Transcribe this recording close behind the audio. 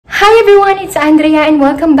Hi everyone, it's Andrea and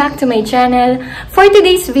welcome back to my channel. For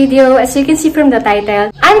today's video, as you can see from the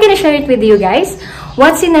title, I'm gonna share it with you guys,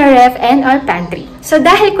 what's in our ref and our pantry. So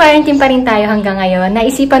dahil quarantine pa rin tayo hanggang ngayon,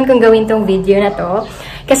 naisipan kong gawin tong video na to.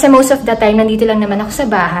 Kasi most of the time, nandito lang naman ako sa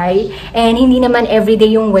bahay and hindi naman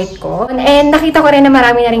everyday yung work ko. And nakita ko rin na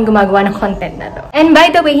marami na rin gumagawa ng content na to. And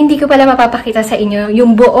by the way, hindi ko pala mapapakita sa inyo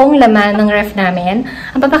yung buong laman ng ref namin.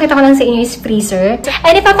 Ang papakita ko lang sa inyo is freezer.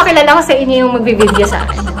 And ipapakilala ko sa inyo yung magbibideo sa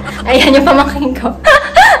akin. Ayan yung pamangkin ko.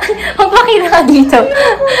 Magpakita ka dito.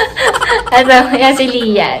 Ayan si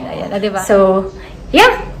Lian. Ayan, diba? So,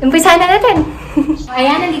 yeah, umpisahan na natin.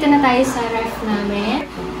 Ayan, nandito na tayo sa ref namin.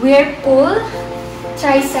 Whirlpool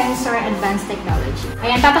Tri-Sensor Advanced Technology.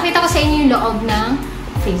 Ayan, papakita ko sa inyo yung loob ng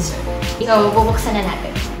freezer. So, bubuksan na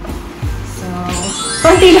natin. So,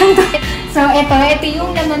 konti lang to. So, ito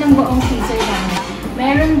yung laman ng buong freezer namin.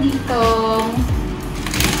 Meron ditong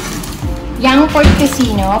Young Pork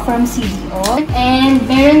Tocino from CDO. And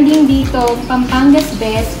meron din dito Pampanga's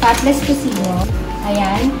Best Fatless Tocino.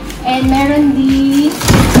 Ayan. And meron din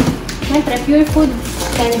Pure Food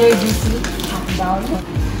Tender GC Down.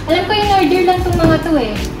 Alam ko yung order lang itong mga to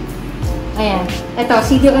eh. Ayan. Ito,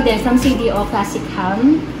 CDO din. From CDO Classic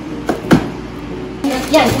Ham.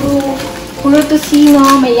 Yan. Puro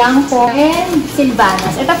tocino, may Young Pork, and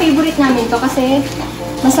Silvanas. Ito, favorite namin to kasi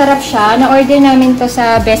masarap siya. Na-order namin to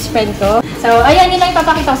sa best friend ko. So, ayan, yun lang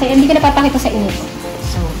ipapakita ko sa inyo. Hindi ko napapakita sa inyo.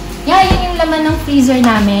 So, yeah, yun yung laman ng freezer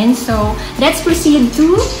namin. So, let's proceed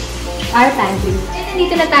to our pantry. And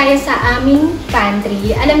nandito na tayo sa aming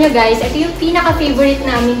pantry. Alam nyo guys, ito yung pinaka-favorite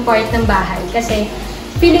naming part ng bahay. Kasi,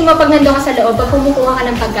 feeling mo pag nandun ka sa loob, pag kumukuha ka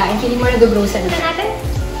ng pagkain, feeling mo nag-grocery. Ito natin.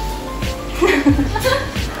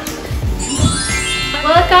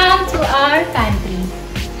 Welcome to our pantry.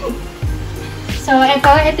 So,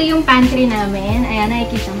 ito yung pantry namin. Ayan,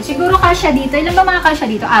 nakikita mo. Siguro kasya dito. Ilan ba mga kasya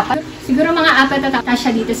dito? 4? Siguro mga 4 na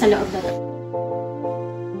kasya dito sa loob na to.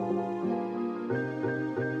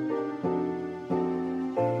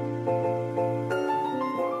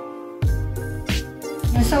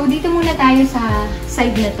 So, dito muna tayo sa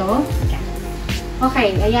side na to.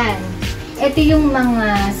 Okay, ayan. Ito yung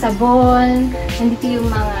mga sabon. Nandito yung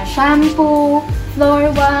mga shampoo,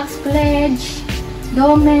 floor wax, Pledge,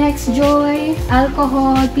 Domex, Joy,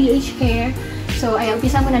 alcohol, pH care. So, ayan,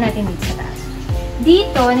 umpisa muna natin dito sa taas.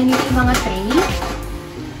 Dito, nandito yung mga tray.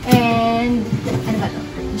 And, ano ba to?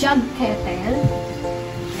 Jug kettle.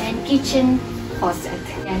 And kitchen faucet.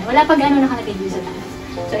 Ayan, wala pa gano'n nakalagay dito sa taas.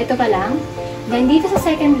 So, ito pa lang. Then, dito sa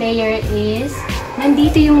second layer is,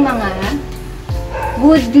 nandito yung mga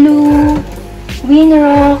wood glue,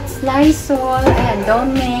 Winrocks, Lysol, ayan,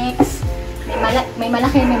 Domex. May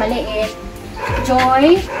malaki, may maliit.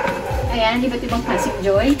 Joy. Ayan, iba't ibang klaseng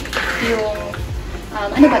Joy. Yung,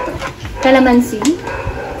 ano ba to? Calamansi.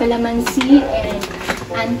 Calamansi and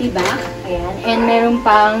antibac. Ayan. And meron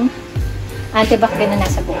pang antibac din na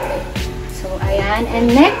nasa buko. So, ayan.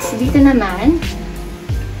 And next, dito naman,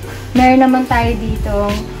 meron naman tayo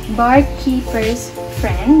ditong Barkeeper's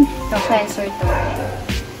Friend. Ito, cleanser to.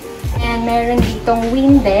 And meron ditong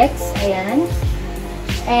Windex. Ayan.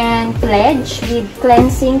 And Pledge with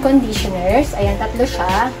cleansing conditioners. Ayan, 3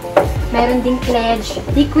 siya. Meron ding Pledge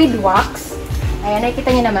liquid wax. Ayan,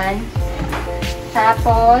 nakikita nyo naman.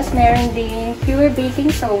 Tapos, meron ding pure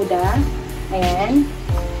baking soda. Ayan.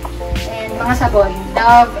 And mga sabon.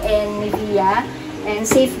 Dove and Nivea. And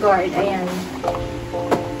Safeguard. Ayan.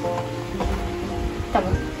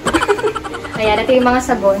 Tama. Ayan, ito yung mga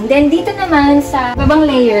sabon. Then, dito naman sa babang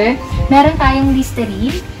layer, meron tayong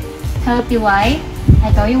Listerine, Healthy White.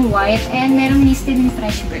 Ito yung white. And meron Listerine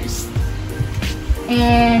Fresh Burst.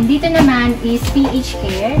 And dito naman is pH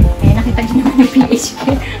care. Ayan, nakita nyo naman yung pH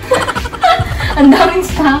care. Ang daming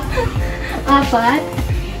stock. 4.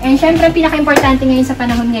 And syempre, pinaka-importante ngayon sa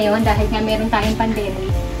panahon ngayon dahil nga meron tayong pandemic,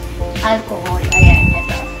 alcohol. Ayan,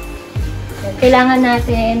 ito. Kailangan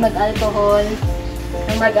natin mag-alcohol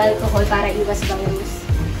para iwas virus.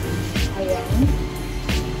 Ayan.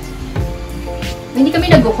 Hindi kami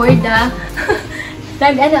nag-hoard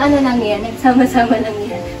ano lang yan. Nagsama-sama lang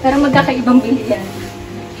yan. Pero magkakaibang bili yan.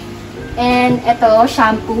 And ito,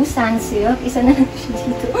 shampoo, Sunsilk. Isa na lang siya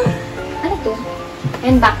dito. Ano to?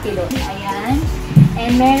 And Bactilo. Ayan.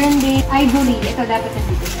 And meron din Ivory. Ito dapat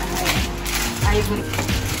nandito siya. Ayan. Ivory.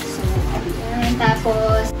 So, ayan.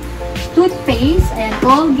 Tapos, toothpaste. Ayan.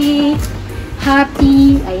 Colgate.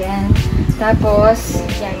 Happy. Ayan. Tapos,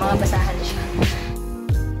 yan. Mga basahan na siya.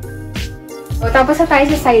 O, tapos na tayo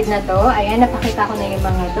sa side na to. Ayan, napakita ko na yung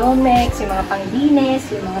mga Domex, yung mga panglinis,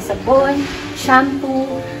 yung mga sabon,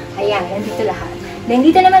 shampoo. Ayan, nandito lahat. Then,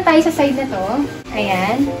 dito naman tayo sa side na to.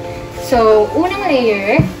 Ayan. So, unang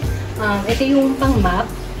layer, Ito yung pang-map.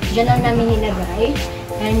 Diyan lang namin nilagay.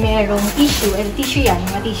 And merong tissue. Tissue yan,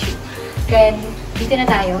 mga tissue. Then, dito na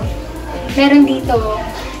tayo. Meron dito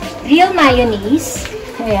real mayonnaise.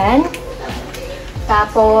 Ayan.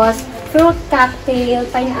 Tapos, fruit cocktail,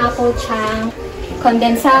 pineapple chunk,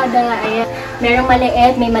 kondensada, ayan. Merong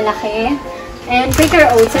maliit, may malaki. And Quaker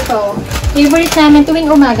Oats, ito. Favorite namin tuwing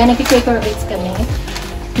umaga, nag-Quaker Oats kami.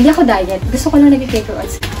 Hindi ako diet. Gusto ko lang nag-Quaker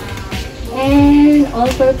Oats. And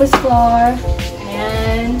all-purpose flour.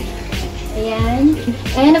 Ayan. Ayan.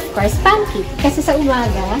 And of course, pancake. Kasi sa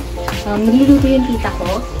umaga, magluluto yung tita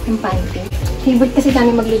ko, yung pancake. Favorite kasi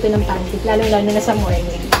namin magluto ng pancake, lalo-lalo na sa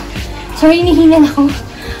morning. Sorry, hinihingan ako.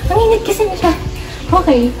 Ang init kasi na siya.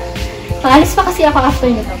 Okay. Paalis pa kasi ako after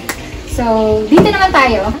nito. So, dito naman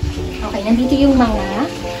tayo. Okay, nandito yung mga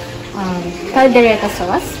caldereta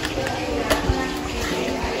sauce.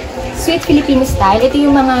 Sweet Filipino style. Ito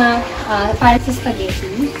yung mga para sa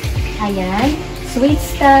spaghetti. Ayan. Sweet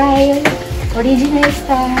style, original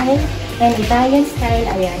style, and Italian style.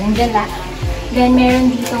 Ayan, nandyan lahat. Then,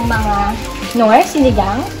 meron ditong mga Nor,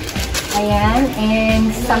 sinigang. Ayan,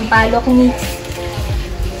 and sampalok mix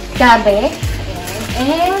gabe.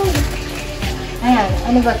 And, ayan,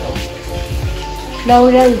 ano ba to?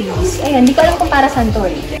 Laurel leaves. Ayan, di ko alam kung para saan to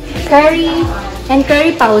eh. Curry and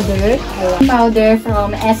curry powder. Ayan, powder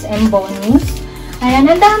from SM Bonus.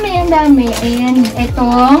 Ayan, ang dami, ang dami. Ayan,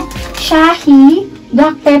 itong Shahi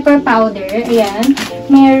black pepper powder. Ayan,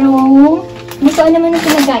 merong, hindi ko naman yung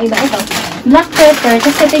pinagkaiba. Ito, black pepper,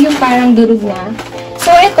 kasi ito yung parang durug na. So,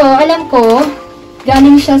 ito, alam ko,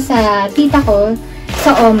 galing siya sa tita ko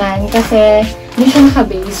sa Oman kasi hindi siya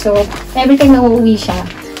nakabase. So, every time na uuwi siya,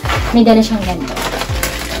 may dala siyang ganito.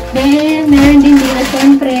 Then, meron din dito,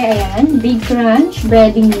 syempre, ayan, Big Crunch,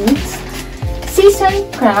 breading mix, seasoned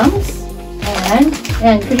crumbs, ayan,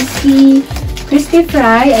 ayan, crispy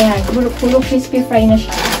fry, ayan, puro crispy fry na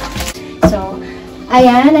siya. So,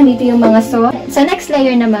 ayan, nandito yung mga sauce. Sa next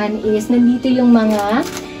layer naman is, nandito yung mga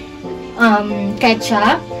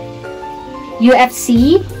ketchup,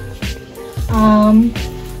 UFC,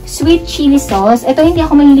 sweet chili sauce. Ito, hindi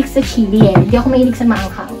ako mahilig sa chili eh. Hindi ako mahilig sa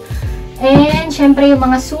maanghang. And, syempre, yung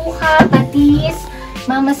mga suka, patis,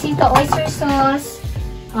 Mamacita oyster sauce,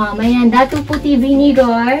 ayan, Datu Puti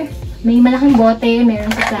vinegar, may malaking bote,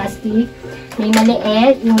 meron sa plastic, may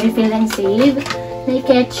maliit, yung refill and save, may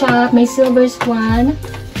ketchup, may silver swan,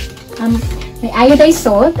 may iodized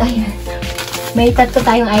salt, ayan. May tatlo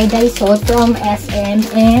tayong iodized salt from SM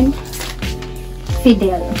and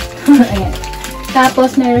Fidel. Ayan.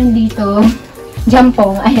 Tapos, meron dito,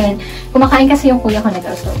 jampong. Ayan. Kumakain kasi yung kuya ko na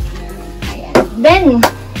daw. So, ayan. Then,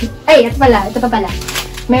 ay, ito pa pala.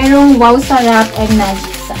 Merong wow sarap and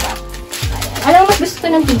magic sarap. Ayan. Alam mo, mas gusto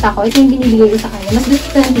ng tita ko. Ito yung binibigay ko sa kanya. Mas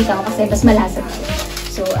gusto ng tita ko kasi mas malasa.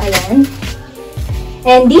 So, ayan.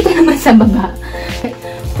 And dito naman sa baba,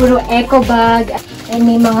 puro eco bag. And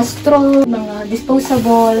may mga straw, mga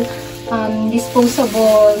disposable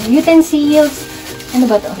utensils. Ano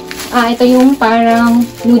ba to? Ito yung parang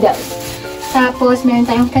noodles. Tapos, meron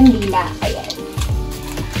tayong kandila. Ayan.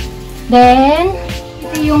 Then,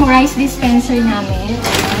 ito yung rice dispenser namin.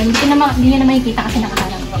 Hindi nyo na makikita kasi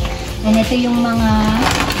nakaharap ko. And ito yung mga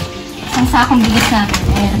isang sakong bigas namin.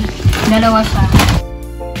 Ayan. Dalawa siya.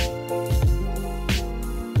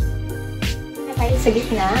 Okay, sa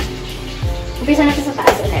gitna. Umpisa natin sa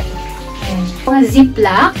taas ulit. Ayan. Mga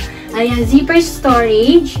ziplock. Ayan, zipper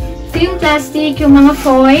storage. Ito yung plastic, yung mga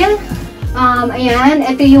foil. Ayan,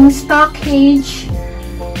 ito yung stockage.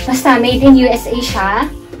 Basta, made in USA siya.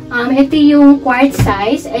 Ito yung quart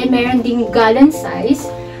size. And meron ding gallon size.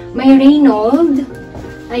 May Reynolds.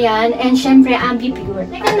 Ayan, and syempre, Ambipure.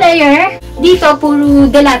 Second layer, dito, puro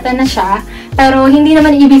delata na siya. Pero, hindi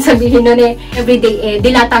naman ibig sabihin nun eh, everyday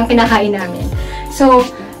delata ang kinakain namin. So,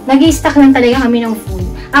 nag-i-stock lang talaga kami ng food.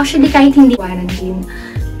 Actually, kahit hindi quarantine,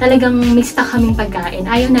 talagang may stock kaming pagkain.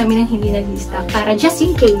 Ayaw namin ng hindi nag-i-stock para just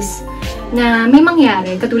in case na may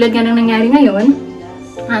mangyari. Katulad nga ng nangyari ngayon,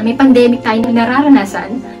 may pandemic tayo na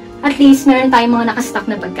nararanasan. At least, meron tayong mga nakastock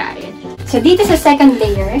na pagkain. So, dito sa second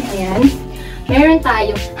layer, ayan, meron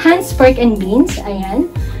tayong Hans pork and beans, ayan.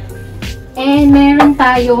 And meron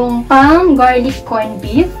tayong pang garlic corned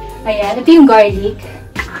beef. Ayan, ito yung garlic.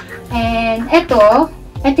 And ito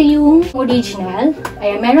yung original.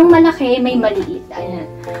 Ayan, merong malaki, may maliit. Ayan.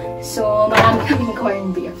 So, marami kaming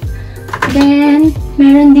corned beef. Then,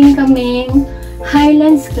 meron din kaming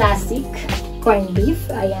Highlands Classic corned beef.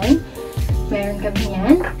 Ayan. Meron kami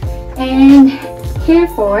yan. And,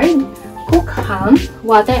 Hereford cooked ham,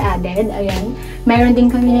 water added. Ayan. Meron din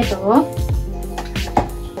kami nito.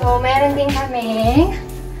 So, meron din kaming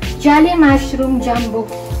Jolly Mushroom Jumbo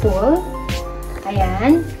full.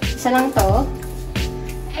 Ayan. Isa lang to.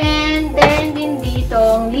 And then din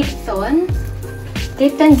ditong Lipton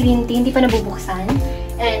green tea, hindi pa nabubuksan.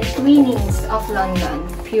 And Twinings of London,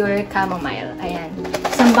 pure chamomile. Ayan.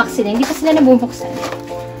 Isang box sila, hindi pa sila nabubuksan.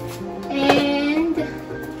 And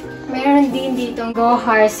meron din ditong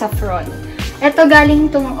Gohar Saffron. Ito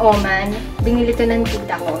galing tong Oman. Binili to ng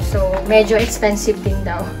tita ko. So, medyo expensive din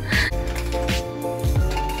daw.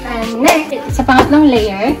 And next, sa pangatlong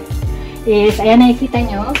layer is, ayan, nakikita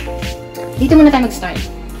nyo. Dito muna tayo mag-start.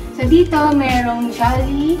 So, dito merong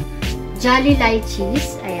Jolly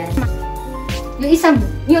Lychees. Ayan.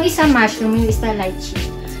 Yung isa mushroom, yung isa lychee.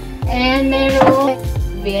 And merong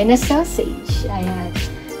Vienna sausage. Ayan.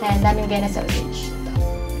 Ayan, daming Vienna sausage.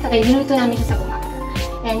 Okay, niluto namin siya sa umaga.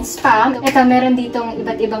 And spam. Ito, meron ditong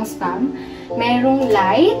iba't ibang spam. Merong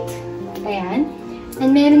light. Ayan.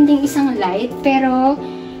 And meron ding isang light. Pero,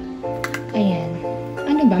 ayan.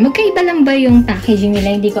 Ano ba? Magkaiba lang ba yung packaging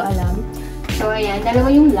nila? Hindi ko alam. So, ayan.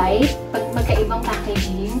 Dalawa yung light. Magkaibang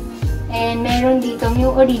packaging. And meron ditong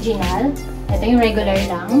yung original. Ito yung regular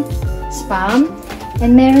lang. Spam.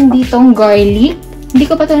 And meron ditong garlic. Hindi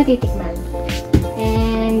ko pa ito natitikman.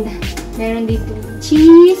 And meron ditong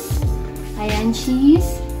cheese. Ayan,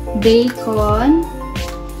 cheese, bacon,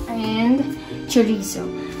 and chorizo.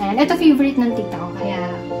 Ayan, ito favorite ng tita ko. Kaya,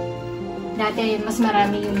 dati mas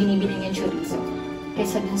marami yung binibili niyang chorizo.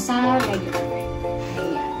 Kaysa dun sa regular.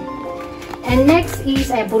 Ayan. And next is,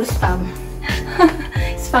 puro spam.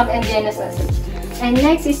 Spam and Vienna sausage. And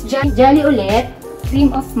next is Jolly ulit,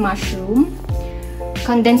 cream of mushroom.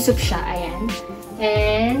 Condensed soup siya. Ayan.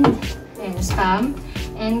 And spam.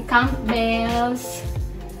 And Campbell's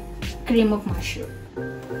cream of mushroom.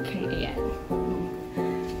 Okay, ayan.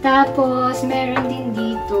 Tapos, meron din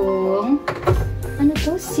ditong, ano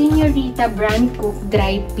to? Señorita brand cook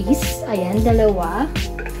dry peas. Ayan, dalawa.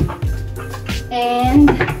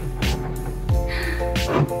 And,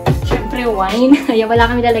 syempre, wine. Ayan,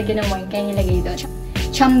 wala kami lalagyan ng wine, kaya nilagay doon.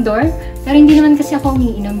 Chamdor. Pero hindi naman kasi ako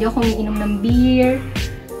umiinom. Hindi ako umiinom ng beer,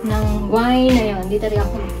 ng wine. Ayan, hindi talaga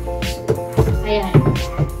ako umiinom. Ayan.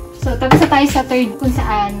 So, tapos na tayo sa third kung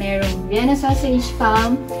saan merong Vienna sausage,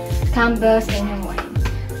 spam, Campbell's, and yung wine.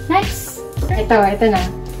 Next, ito na.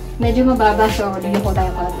 Medyo mababa, so luluko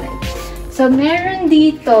tayo konti. So, meron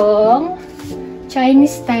ditong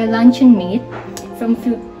Chinese-style luncheon meat from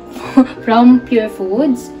Pure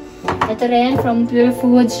Foods. Ito rin, from Pure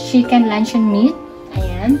Foods, chicken luncheon meat.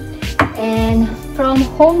 Ayan. And from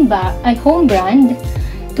home brand,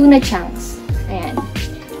 tuna chunks. Ayan.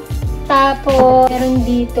 Tapos, meron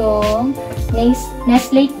dito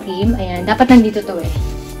Nestle cream. Ayan, dapat nandito to eh.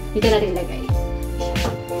 Dito natin ilagay.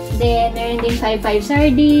 Then, meron din 5-5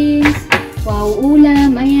 sardines. Wow,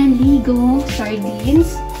 ulam. Ayan, ligo.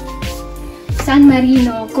 Sardines. San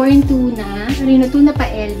Marino corn tuna. Marino tuna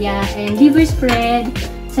paella. And liver spread.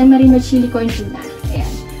 San Marino chili corn tuna.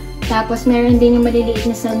 Ayan. Tapos, meron din yung maliliit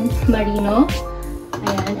na San Marino.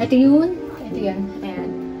 Ayan. Ito yun. Ayan.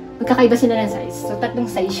 Magkakaiba sila ng size. So,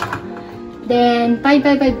 tatlong size siya. Then,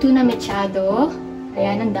 555 tuna mechado.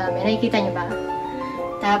 Ayan, ang dami. Nakikita niyo ba?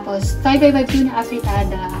 Tapos, 555 tuna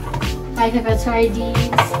afritada. 555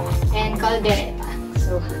 sardines. And caldereta.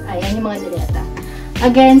 So, ayan yung mga dilata.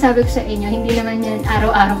 Again, sabi ko sa inyo, hindi naman yan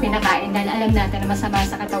araw-araw kinakain. Dahil alam natin na masama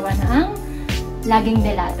sa katawan ang laging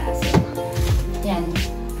dilata. So, ayan.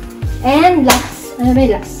 And last. Ano ba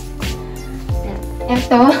yung last?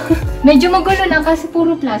 Ito. Medyo magulo lang kasi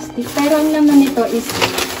puro plastic. Pero ang laman nito is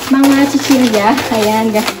mga chichirya.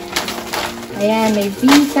 Ayan, guys. Ayan, may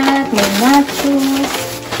pikat, may nachos.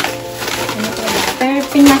 Ano pa ba? Pero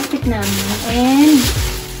pinlastic namin. And,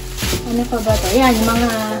 ano pa ba ito? Ayan, yung mga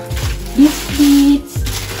biscuits.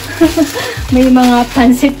 May mga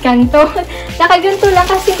pancit canton. Nakaganto lang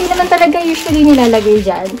kasi hindi naman talaga usually nilalagay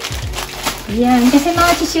dyan. Ayan, kasi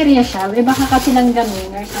mga chichirya siya. Baka kasi lang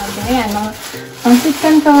gamin or something. Ayan, mga pancit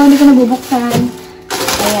canton. Hindi ko nabubuksan.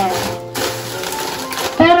 Ayan.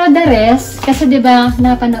 Pero the rest, kasi diba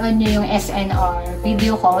napanood nyo yung SNR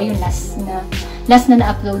video ko, yung last na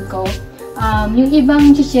na-upload ko. Yung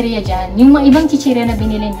ibang chichirya dyan, yung mga ibang chichirya na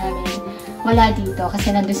binili namin, wala dito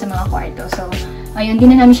kasi nandun sa mga kwarto. So, ayun, di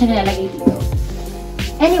na namin siya nilalagay dito.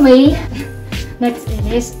 Anyway, next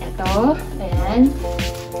is ito. Ayan.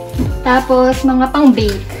 Tapos, mga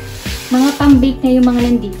pang-bake. Mga pang-bake na yung mga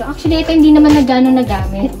nandito. Actually, ito hindi naman na gano'ng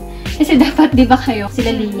nagamit. Kasi dapat, di ba kayo,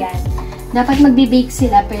 sila Lian. Dapat magbe-bake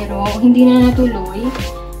sila pero hindi na natuloy.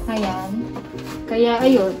 Ayan. Kaya,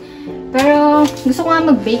 ayun. Pero, gusto ko nga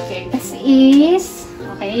mag-bake eh. This is,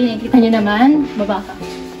 okay, nakikita nyo naman. Baba ka.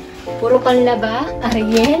 Puro panlaba.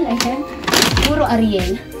 Ariel. Ayan. Puro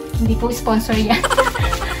Ariel. Hindi po sponsor yan.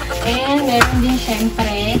 And meron din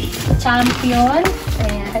syempre champion.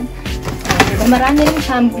 Ayan. Diba, marami rin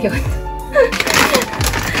champion.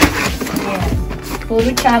 Ayan. Puro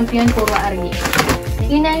champion, puro Ariel.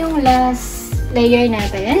 Yun na yung last layer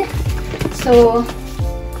natin. So,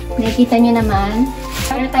 nakikita nyo naman,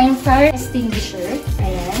 meron tayong fire extinguisher.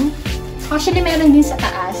 Ayan. Actually, meron din sa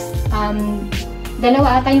taas.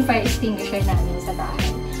 Dalawa ata yung fire extinguisher namin sa bahay.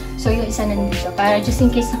 So, yung isa nandito. Para just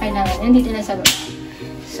in case na kailangan, nandito na sa loob.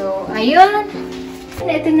 So, ayun.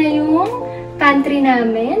 Ito na yung pantry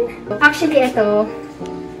namin. Actually, ito,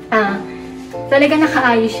 talaga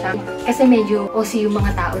nakaayos siya. Kasi medyo OC yung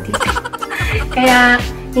mga tao dito. Kaya,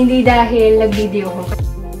 hindi dahil nag-video ko.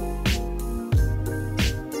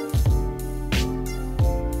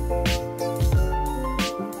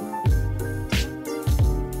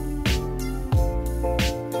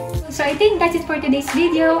 So, I think that's it for today's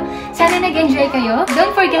video. Sana nag-enjoy kayo.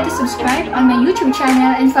 Don't forget to subscribe on my YouTube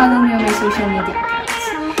channel and follow me on my social media accounts.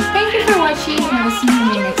 Thank you for watching and I will see you in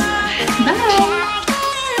my next one. Bye!